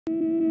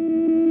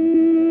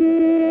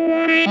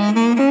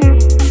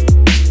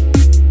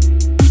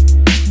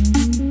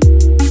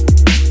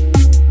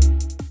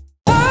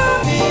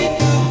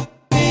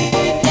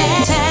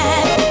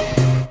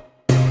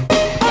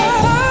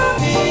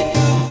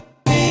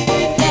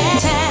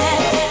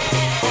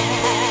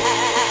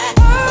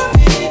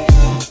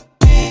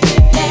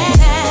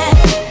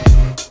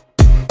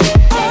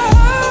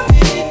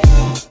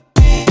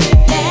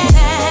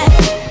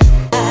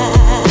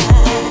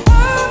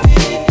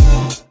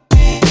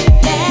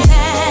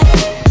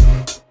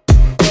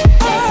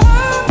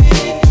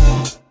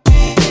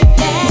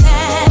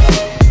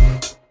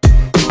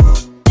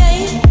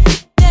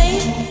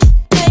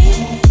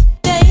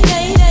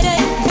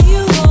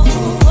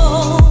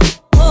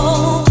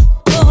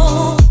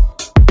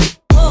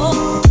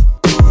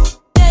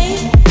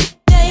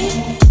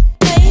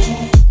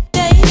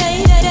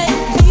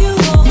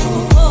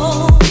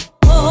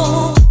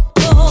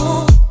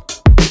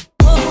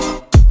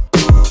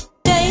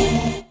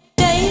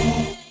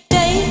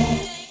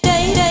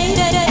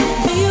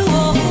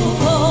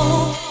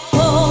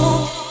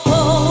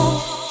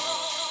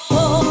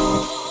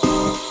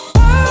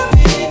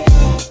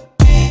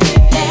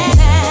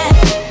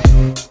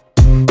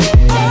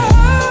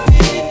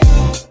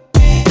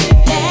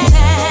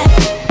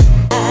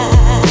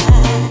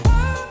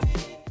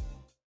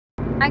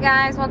Hi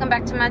guys, welcome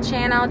back to my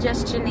channel.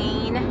 Just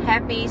Janine.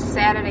 Happy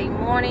Saturday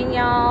morning,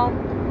 y'all.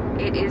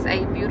 It is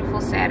a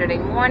beautiful Saturday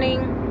morning.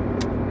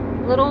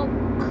 A little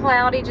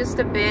cloudy just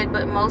a bit,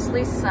 but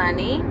mostly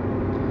sunny.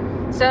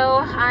 So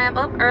I am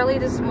up early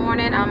this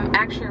morning. I'm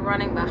actually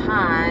running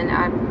behind.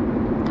 I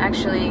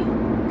actually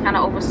kind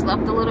of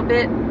overslept a little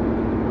bit.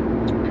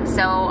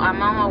 So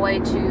I'm on my way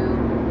to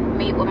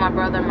meet with my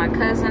brother and my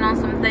cousin on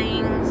some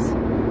things.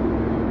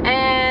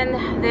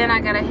 And then I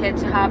gotta head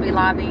to Hobby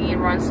Lobby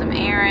and run some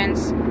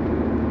errands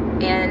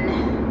and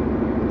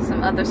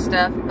some other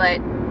stuff.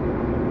 But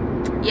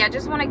yeah,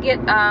 just want to get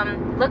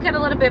look at a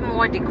little bit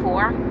more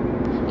decor.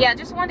 Yeah,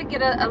 just want to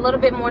get a little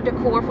bit more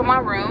decor for my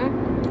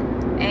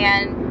room,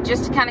 and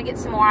just to kind of get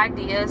some more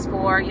ideas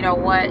for, you know,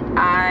 what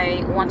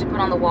I want to put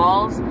on the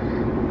walls,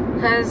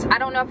 because I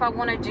don't know if I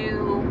want to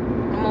do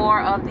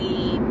more of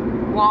the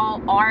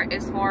wall art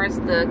as far as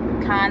the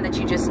kind that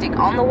you just stick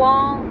on the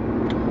wall,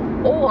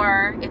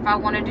 or if I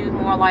want to do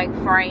more like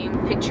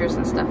frame pictures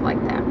and stuff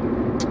like that.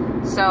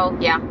 So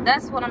yeah,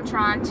 that's what I'm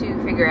trying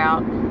to figure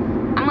out.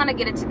 I'm gonna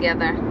get it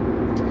together.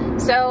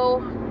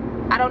 So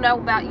I don't know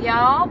about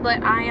y'all,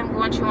 but I am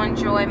going to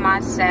enjoy my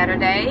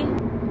Saturday.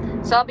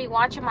 So I'll be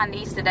watching my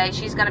niece today.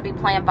 She's gonna be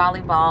playing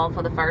volleyball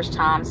for the first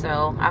time,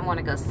 so I'm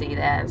gonna go see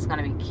that. It's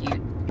gonna be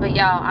cute. But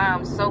y'all, I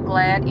am so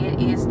glad it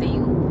is the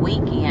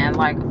weekend.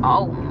 Like,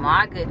 oh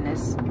my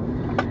goodness.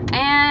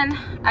 And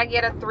I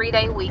get a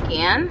 3-day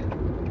weekend,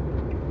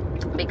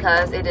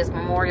 because it is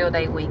Memorial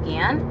Day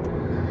weekend.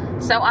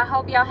 So I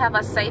hope y'all have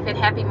a safe and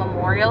happy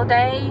Memorial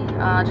Day,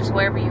 just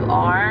wherever you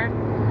are.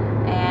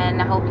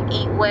 And I hope you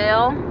eat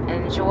well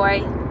and enjoy,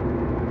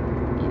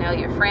 you know,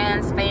 your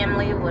friends,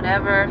 family,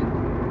 whatever.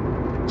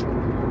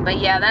 But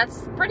yeah,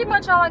 that's pretty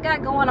much all I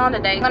got going on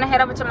today. I'm gonna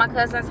head over to my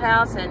cousin's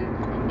house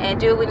and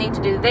do what we need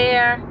to do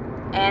there.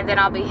 And then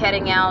I'll be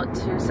heading out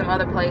to some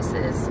other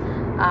places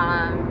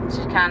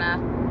to kind of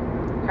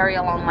hurry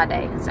along my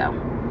day. So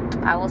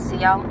I will see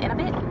y'all in a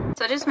bit.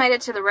 So I just made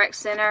it to the rec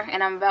center,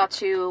 and I'm about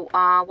to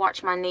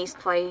watch my niece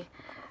play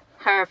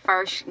her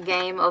first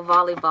game of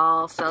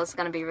volleyball. So it's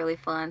gonna be really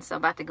fun. So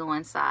I'm about to go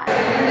inside.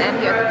 I'm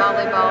here at the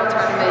volleyball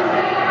tournament.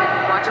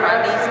 Watch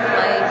my niece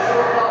play.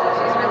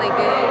 She's really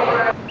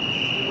good.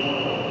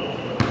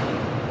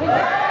 Good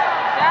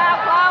job,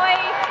 Chloe.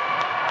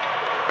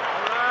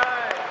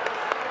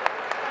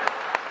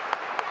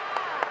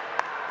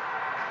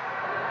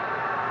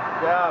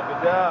 Good job,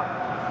 good job.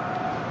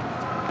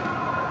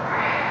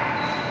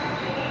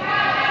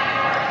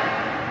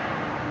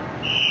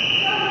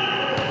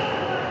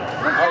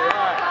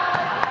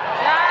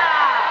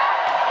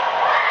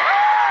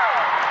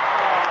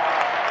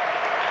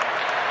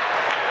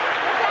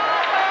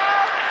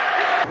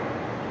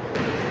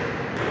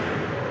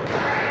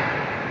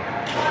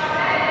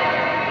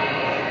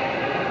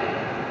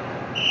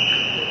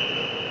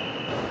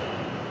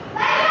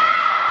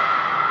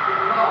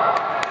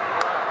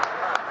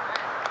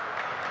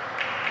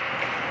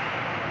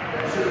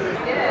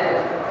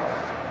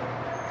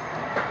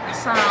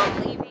 So I'm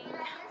leaving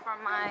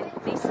from my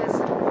niece's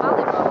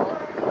volleyball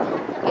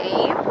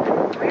game,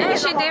 and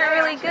she did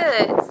really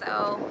good.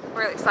 So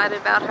we're really excited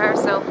about her.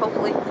 So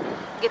hopefully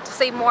get to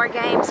see more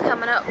games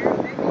coming up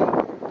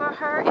for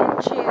her in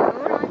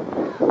June.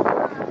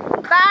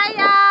 Bye,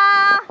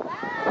 y'all.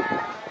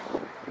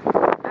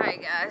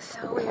 Alright guys,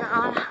 so we are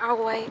on our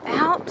way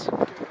out,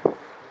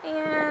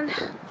 and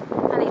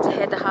I need to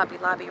head to Hobby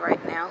Lobby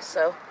right now.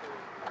 So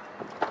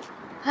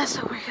that's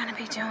what we're gonna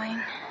be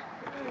doing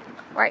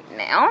right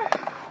now.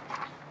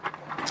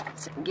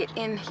 So get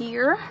in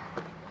here.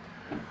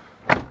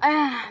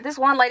 This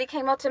one lady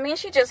came up to me and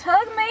she just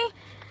hugged me.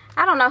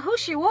 I don't know who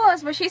she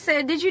was, but she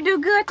said, "Did you do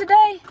good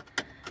today?"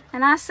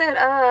 And I said,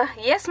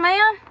 yes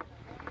ma'am.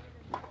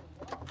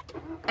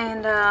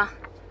 And I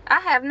I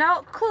have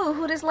no clue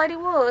who this lady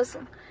was.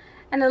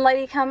 And the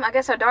lady come, I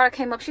guess her daughter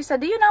came up. She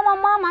said, "Do you know my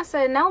mom?" I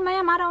said, "No,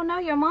 ma'am, I don't know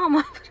your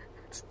mama."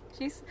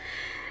 She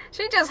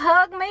just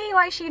hugged me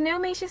like she knew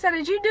me. She said,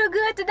 "Did you do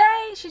good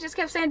today?" She just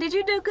kept saying, "Did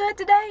you do good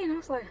today?" And I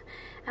was like,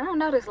 I don't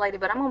know this lady,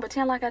 but I'm going to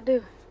pretend like I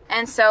do.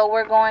 And so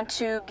we're going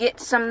to get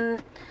some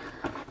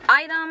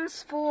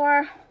items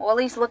for, or at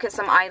least look at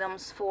some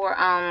items for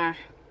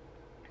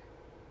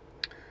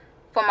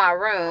my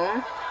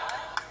room.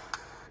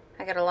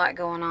 I got a lot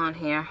going on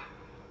here.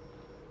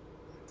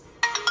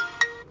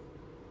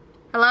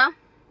 Hello?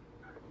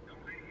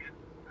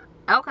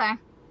 Okay.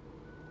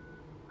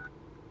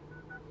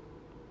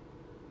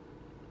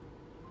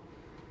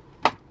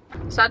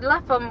 So I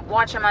left from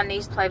watching my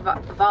niece play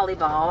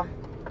volleyball.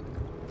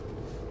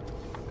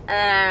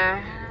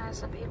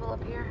 Some people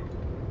up here.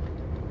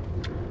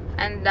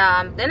 And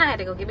then I had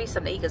to go get me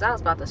something to eat because I was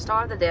about to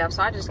starve to death.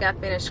 So I just got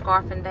finished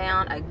scarfing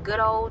down a good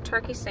old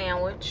turkey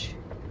sandwich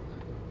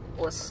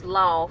with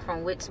slaw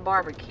from Witt's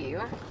Barbecue.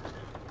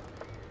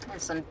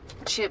 And some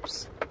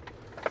chips.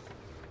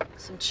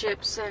 Some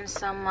chips and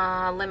some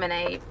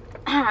lemonade.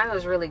 It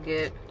was really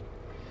good.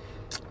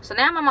 So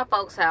now I'm at my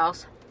folks'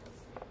 house.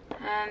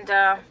 And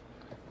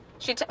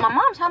my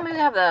mom told me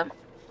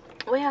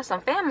we have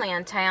some family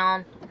in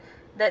town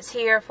that's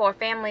here for a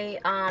family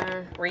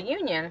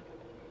reunion,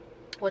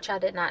 which I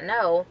did not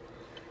know.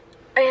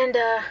 And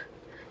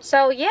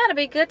so yeah, it'll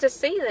be good to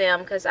see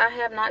them because I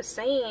have not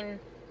seen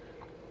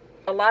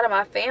a lot of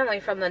my family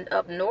from the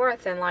up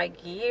north in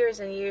like years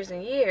and years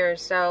and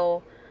years.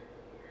 So,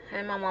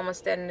 and my mama's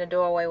standing in the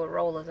doorway with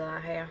rollers in her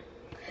hair.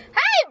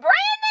 Hey,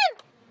 Brandon!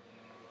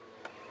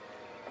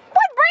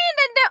 What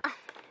Brandon do?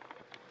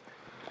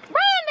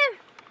 Brandon!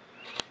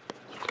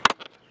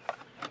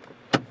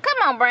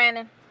 Come on,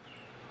 Brandon.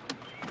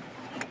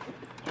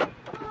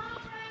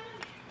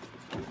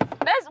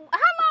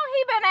 How long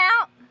he been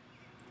out?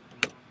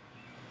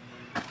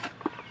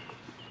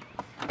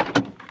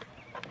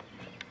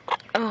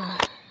 Oh,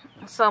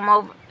 so I'm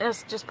over.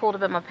 Let's just pulled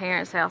up at my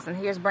parents' house, and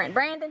here's Brandon.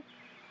 Brandon,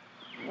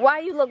 why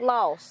you look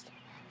lost?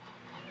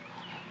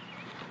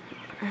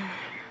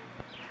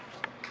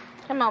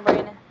 Come on,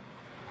 Brandon.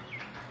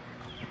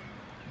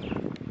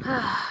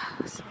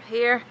 So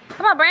here,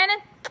 come on, Brandon.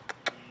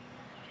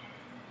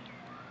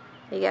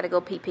 You gotta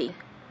go pee pee.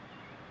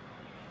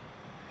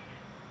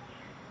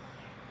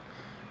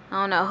 I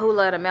don't know who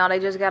let him out. They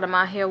just got him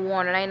out here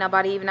warning. Ain't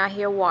nobody even out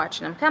here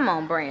watching him. Come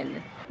on,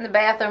 Brandon. In the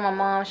bathroom, my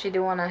mom, she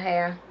doing her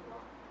hair.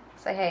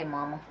 Say, hey,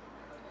 mama.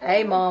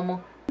 Hey,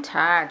 mama. I'm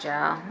tired,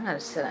 y'all. I gotta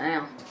sit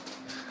down.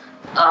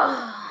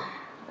 Oh,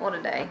 what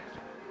a day.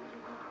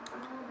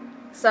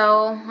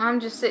 So,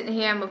 I'm just sitting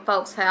here in my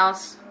folks'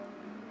 house.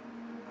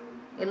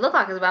 It looked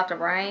like it's about to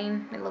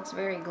rain. It looks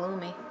very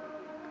gloomy.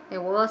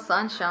 It was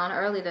sunshine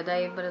early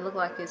today, but it looked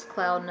like it's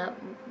clouding up.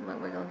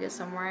 But we're gonna get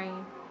some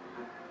rain.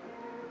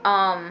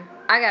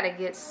 I gotta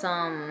get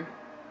some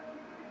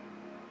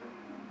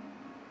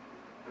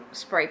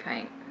spray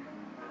paint.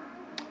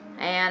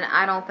 And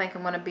I don't think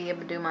I'm gonna be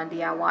able to do my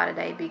DIY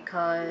today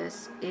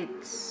because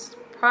it's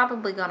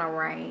probably gonna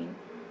rain.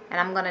 And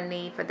I'm gonna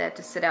need for that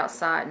to sit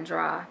outside and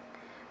dry.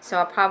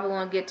 So I probably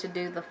won't get to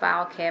do the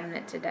file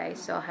cabinet today.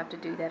 So I'll have to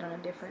do that on a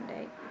different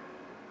day.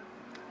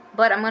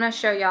 But I'm gonna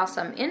show y'all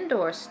some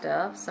indoor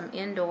stuff. Some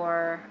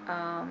indoor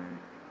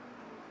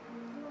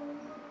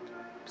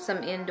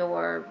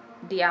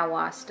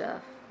DIY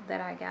stuff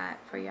that I got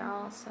for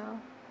y'all. So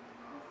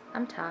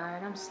I'm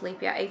tired, I'm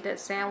sleepy. I ate that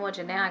sandwich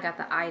and now I got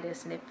the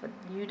itis. And if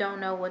you don't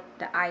know what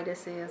the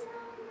itis is,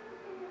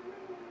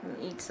 you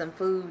eat some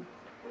food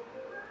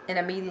and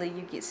immediately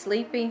you get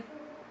sleepy.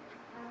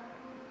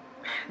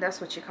 That's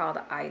what you call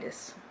the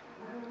itis.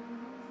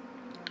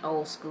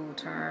 Old school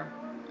term.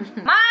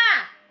 Ma!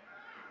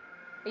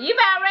 Are you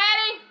about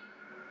ready?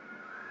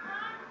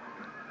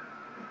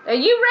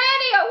 Are you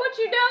ready or what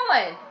you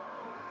doing?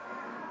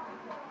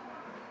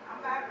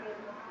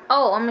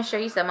 Oh, I'm gonna show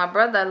you something. My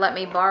brother let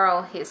me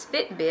borrow his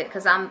Fitbit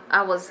because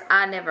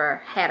I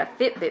never had a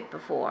Fitbit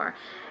before,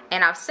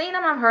 and I've seen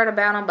them, I've heard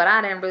about them, but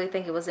I didn't really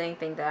think it was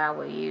anything that I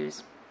would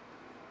use.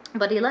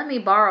 But he let me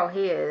borrow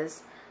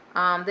his.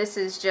 This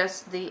is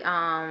just the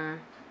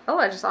oh,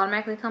 it just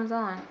automatically comes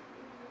on.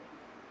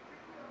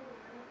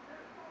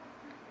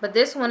 But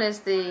this one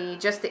is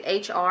just the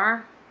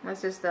HR.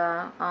 This is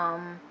the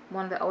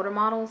one of the older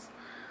models.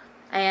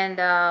 And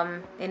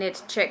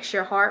it checks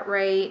your heart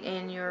rate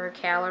and your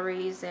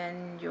calories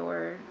and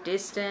your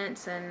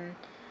distance and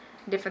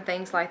different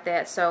things like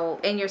that. So,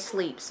 and your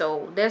sleep.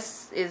 So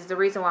this is the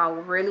reason why I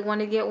really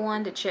want to get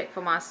one, to check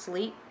for my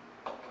sleep.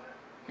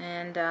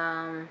 And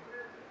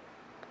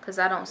because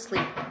I don't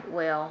sleep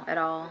well at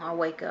all. I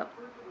wake up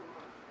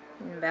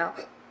in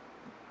about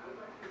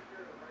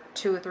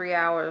 2 or 3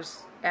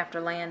 hours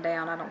after laying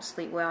down. I don't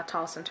sleep well. I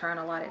toss and turn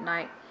a lot at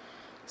night.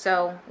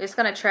 So it's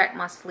going to track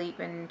my sleep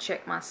and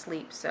check my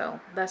sleep. So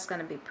that's going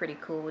to be pretty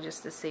cool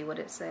just to see what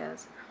it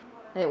says.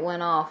 It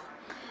went off.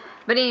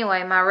 But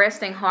anyway, my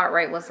resting heart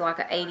rate was like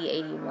an 80,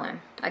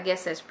 81. I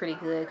guess that's pretty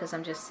good because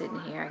I'm just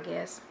sitting here, I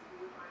guess.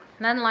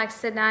 Nothing like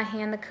sitting out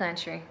here in the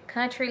country.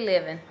 Country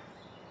living.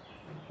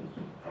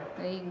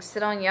 You can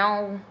sit on your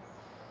own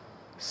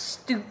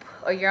stoop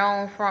or your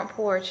own front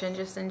porch and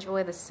just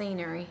enjoy the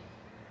scenery.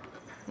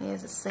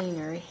 Here's the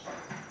scenery.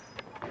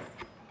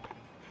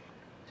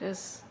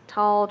 Just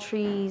tall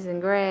trees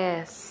and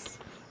grass.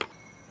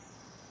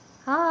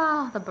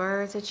 Oh, the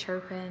birds are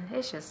chirping.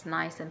 It's just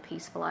nice and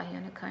peaceful out here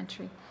in the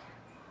country.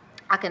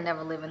 I could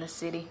never live in the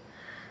city.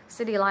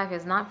 City life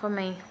is not for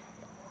me.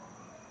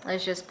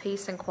 It's just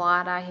peace and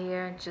quiet out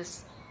here.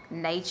 Just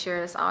nature.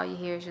 That's all you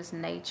hear is just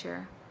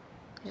nature.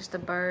 Just the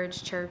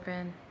birds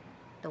chirping,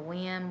 the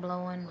wind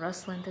blowing,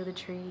 rustling through the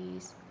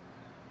trees.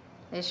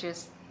 It's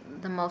just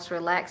the most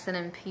relaxing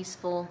and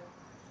peaceful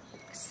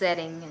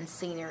setting and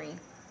scenery.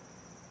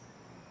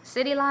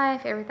 City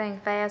life, everything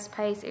fast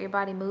paced,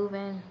 everybody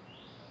moving.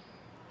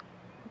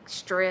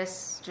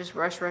 Stress, just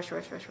rush, rush,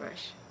 rush, rush,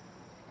 rush.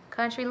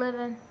 Country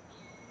living,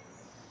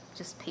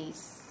 just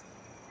peace.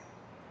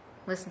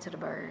 Listen to the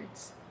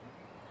birds.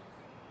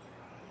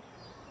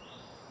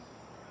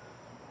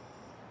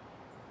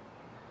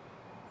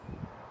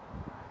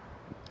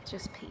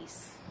 Just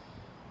peace.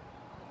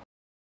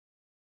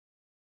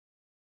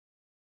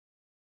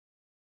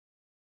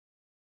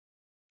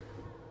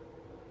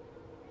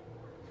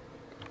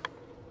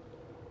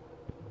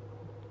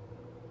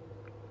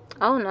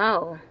 Oh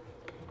no.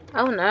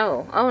 Oh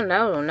no. Oh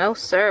no. No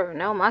sir.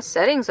 No, my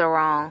settings are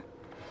wrong.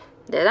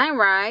 That ain't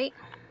right.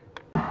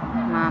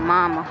 My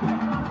mama.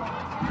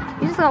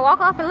 You just gonna walk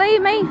off and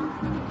leave me?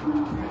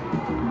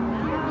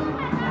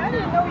 I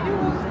didn't know you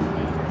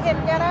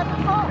hadn't got out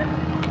the car.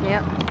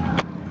 Yep.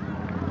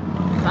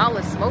 All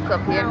the smoke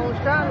up here. I was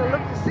trying to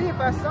look to see if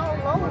I saw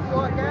low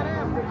before I got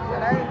out,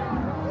 but I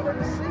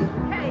couldn't see.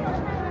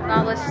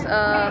 All this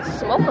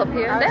smoke up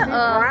here. I That see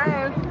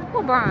Brian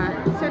who Brian?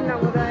 sitting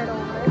over there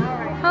on there.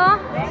 Huh?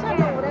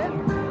 Sitting over there.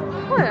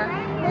 Where?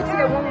 Next to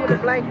that one with the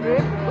black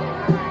dress.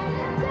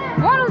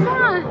 What is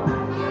Brian?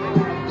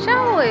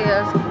 Show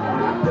is.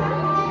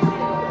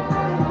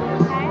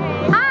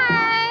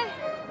 Hi.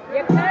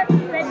 Your cousin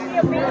said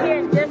she'll be here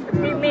in just a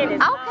few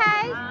minutes.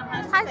 Okay.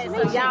 Nice to So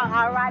meet you. y'all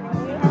all right in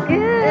here?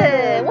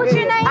 Good. What's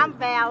your name? I'm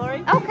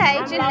Valerie. Okay,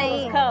 I'm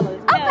Janine. Lois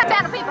Colors. Okay,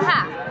 tell the people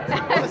hi.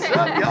 What's up,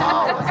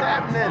 y'all? What's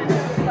happening?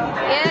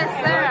 Yes,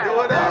 sir. Do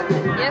it up.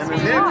 Yes, we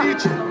Near are.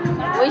 future.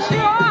 We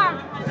sure are.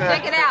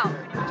 Check it out.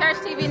 Church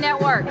TV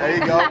Network. There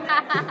you go.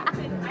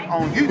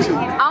 On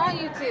YouTube. On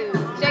YouTube.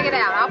 Check it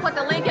out. I'll put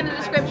the link in the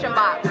description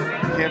box.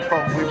 Can't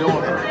folk, we're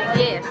doing it.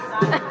 Yes.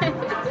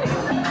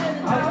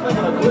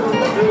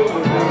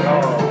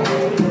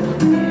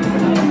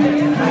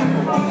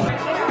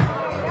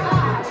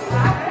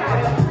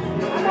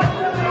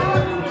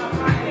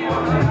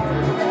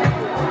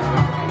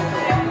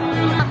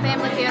 My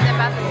family's here and they're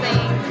about to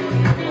sing.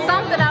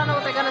 Something, I don't know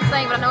what they're going to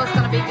sing, but I know it's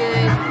going to be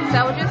good.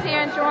 So we're just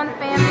here enjoying the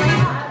family,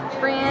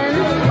 friends,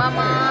 my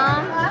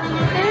mom.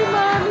 Hey,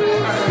 mommy.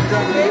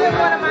 This is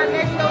one of my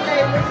next door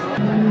neighbors.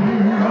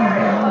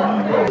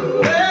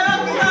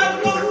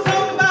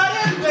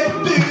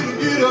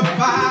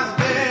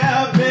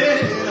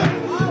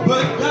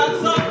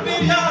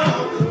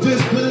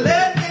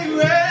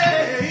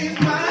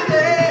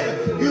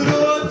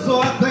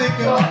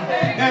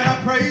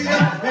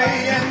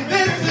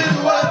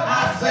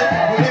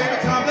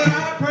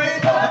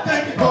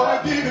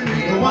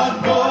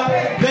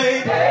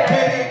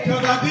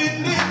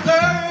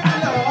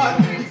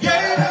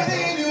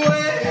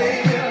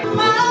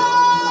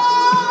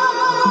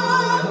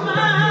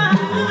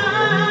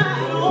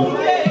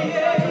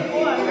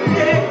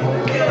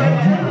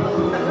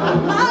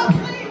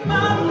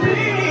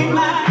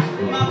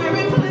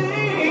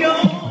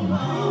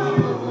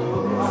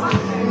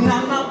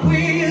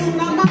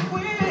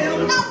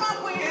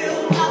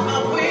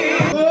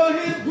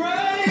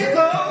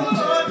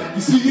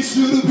 You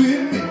should have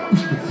been me,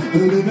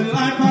 living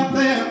life out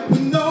there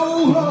with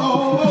no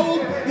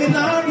hope. And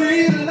I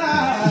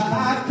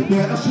realized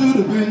that I should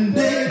have been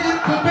dead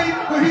for me,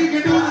 but he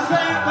can do the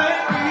same thing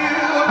for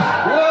you.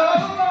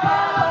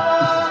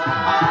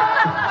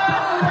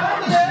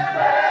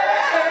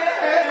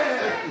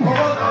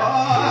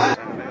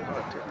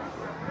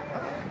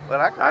 But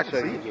I can see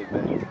it.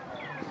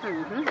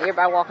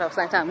 Everybody walking up at the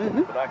same time.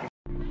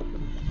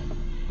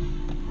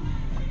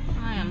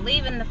 I am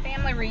leaving the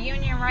family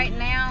reunion right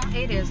now.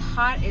 It is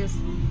hot as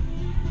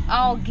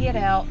all get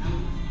out.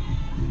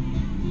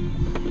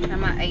 Got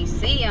my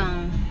AC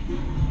on.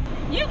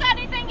 You got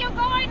anything in your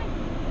garden?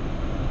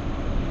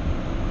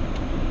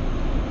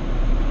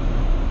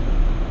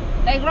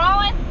 They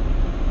growing?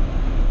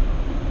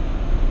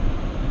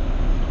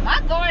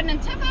 My garden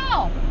took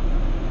off.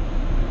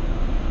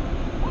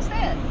 What's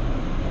that?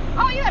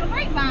 Oh, you had a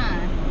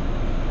grapevine.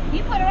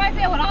 You put it right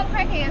there with all the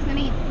crackheads can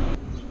eat.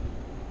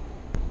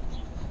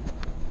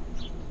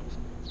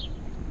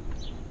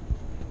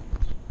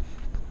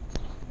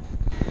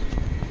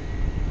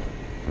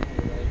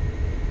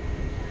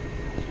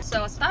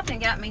 So I stopped and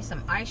got me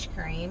some ice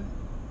cream,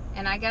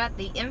 and I got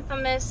the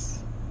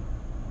infamous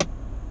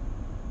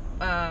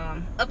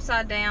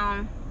upside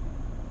down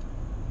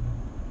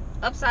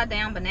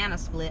banana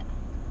split.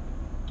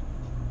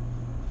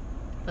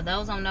 For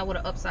those who don't know what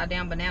an upside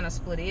down banana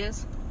split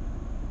is,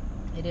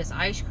 it is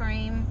ice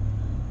cream,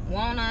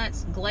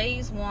 walnuts,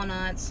 glazed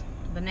walnuts,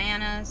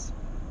 bananas,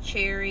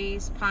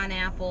 cherries,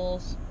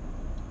 pineapples,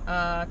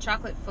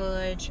 chocolate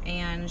fudge,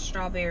 and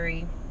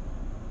strawberry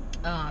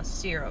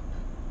syrup.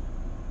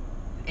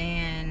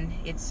 And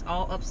it's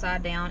all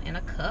upside down in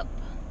a cup.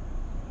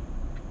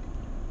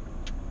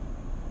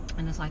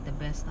 And it's like the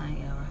best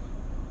thing ever.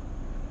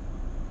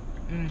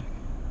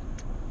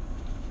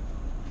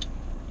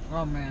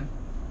 Oh man.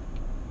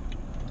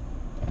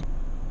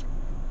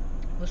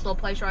 This little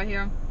place right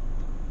here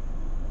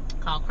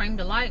called Cream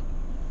Delight.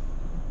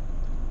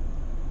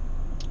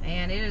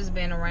 And it has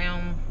been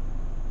around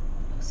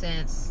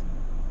since,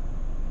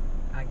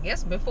 I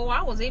guess, before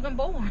I was even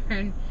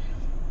born.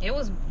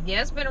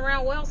 It's been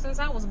around well since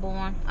I was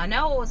born. I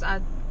know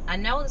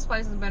this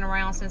place has been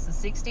around since the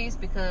 60s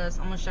because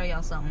I'm gonna show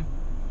y'all something.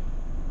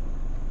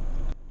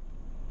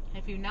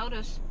 If you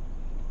notice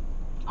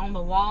on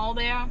the wall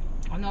there, I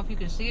don't know if you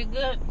can see it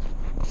good,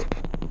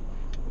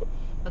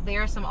 but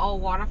there are some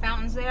old water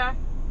fountains there,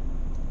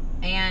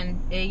 and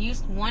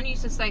one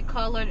used to say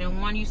colored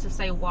and one used to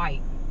say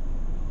white.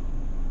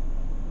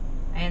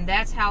 And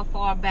that's how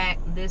far back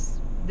this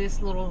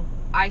little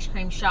ice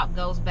cream shop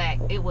goes back.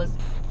 It was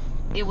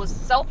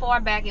so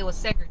far back it was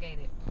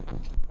segregated.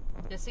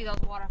 To see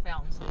those water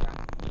fountains there.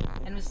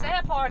 And the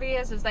sad part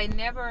is they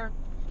never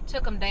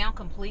took them down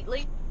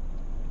completely.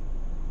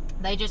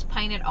 They just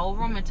painted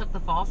over them and took the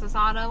faucets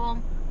out of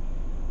them.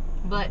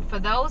 But for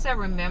those that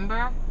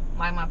remember,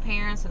 like my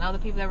parents and other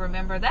people that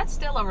remember, that is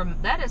still a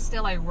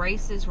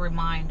racist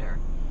reminder.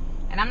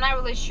 And I'm not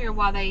really sure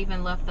why they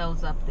even left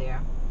those up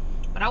there.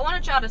 But I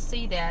wanted y'all to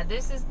see that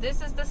this is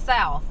the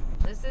South.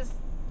 This is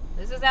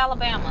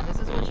Alabama. This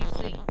is what you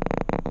see.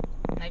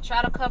 They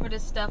try to cover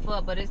this stuff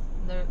up, but it's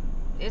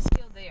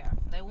still there.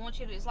 They want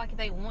you to. It's like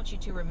they want you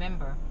to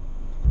remember.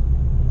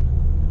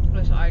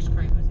 This ice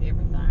cream is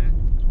everything.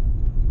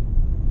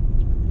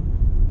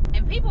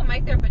 And people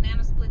make their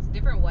banana splits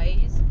different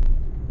ways.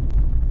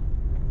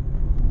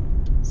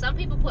 Some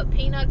people put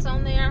peanuts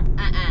on there.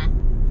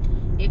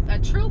 If a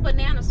true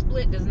banana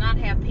split does not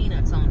have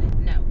peanuts on it,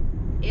 no.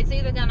 It's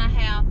either gonna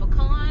have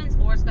pecans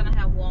or it's gonna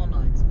have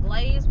walnuts,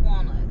 glazed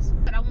walnuts.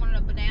 But I wanted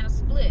a banana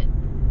split.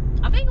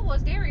 I think it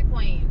was Dairy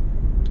Queen,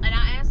 and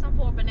I asked them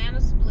for a banana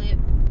split.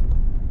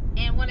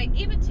 And when they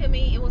give it to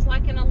me, it was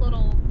like in a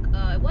little.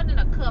 It wasn't in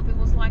a cup. It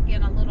was like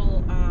in a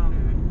little,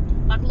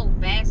 like a little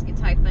basket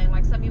type thing,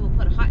 like some people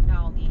put a hot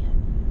dog in.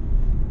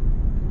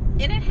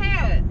 And it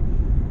had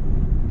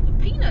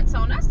peanuts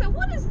on it. I said,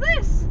 "What is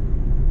this?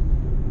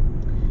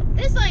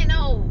 This ain't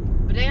no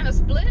banana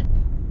split."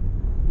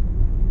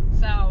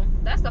 So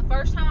that's the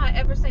first time I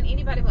ever seen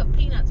anybody put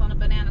peanuts on a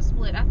banana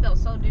split. I felt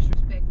so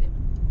disrespected.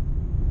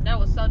 That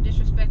was so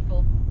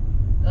disrespectful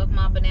of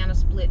my banana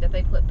split that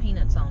they put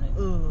peanuts on it.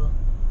 Ugh.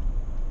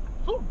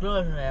 Who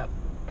does that?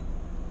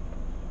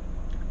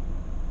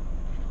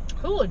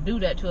 Who would do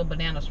that to a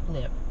banana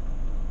split?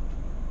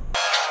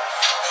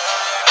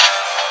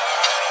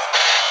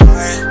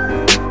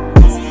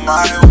 Oh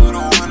my, what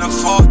a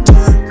wonderful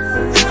time.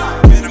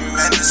 Been a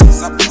minute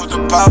since I pulled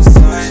up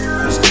outside.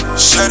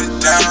 Shut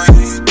it down,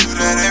 you do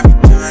that every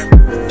time.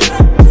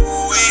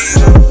 Ooh,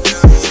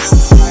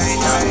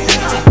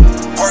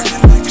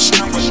 working like a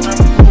stripper.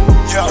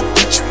 Yo,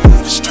 but you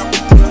not a stripper.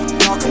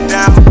 Talking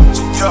down with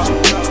you, yo.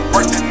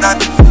 Work the 9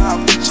 to 5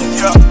 with you,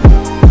 yo.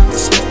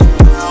 Smoke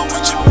around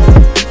with you.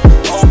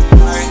 Oh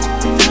my,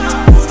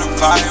 what a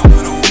vibe,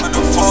 what a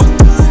wonderful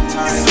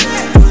time.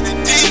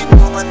 Running deep,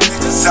 all my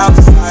niggas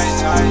outside.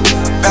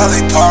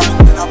 Valley Park,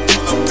 and I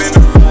pull up in the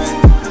ride.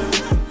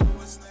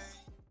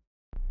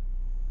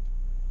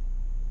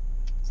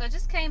 So I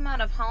just came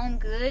out of Home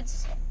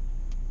Goods,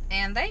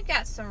 and they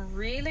got some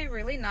really,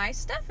 really nice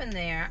stuff in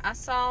there. I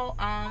saw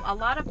a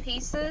lot of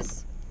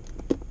pieces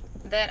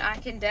that I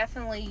can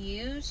definitely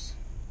use.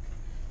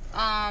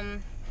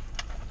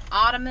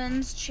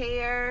 Ottomans,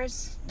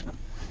 chairs,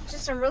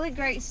 just some really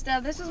great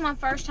stuff. This is my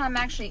first time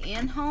actually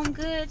in Home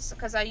Goods,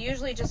 because I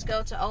usually just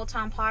go to Old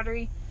Time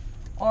Pottery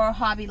or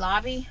Hobby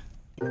Lobby.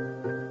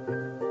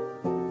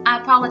 I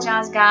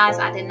apologize, guys,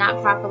 I did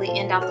not properly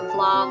end out the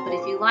vlog, but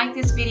if you like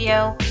this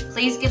video,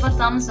 please give a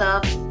thumbs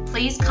up,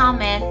 please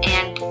comment,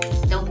 and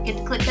don't forget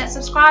to click that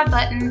subscribe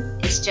button.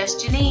 It's just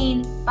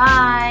Janine.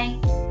 Bye.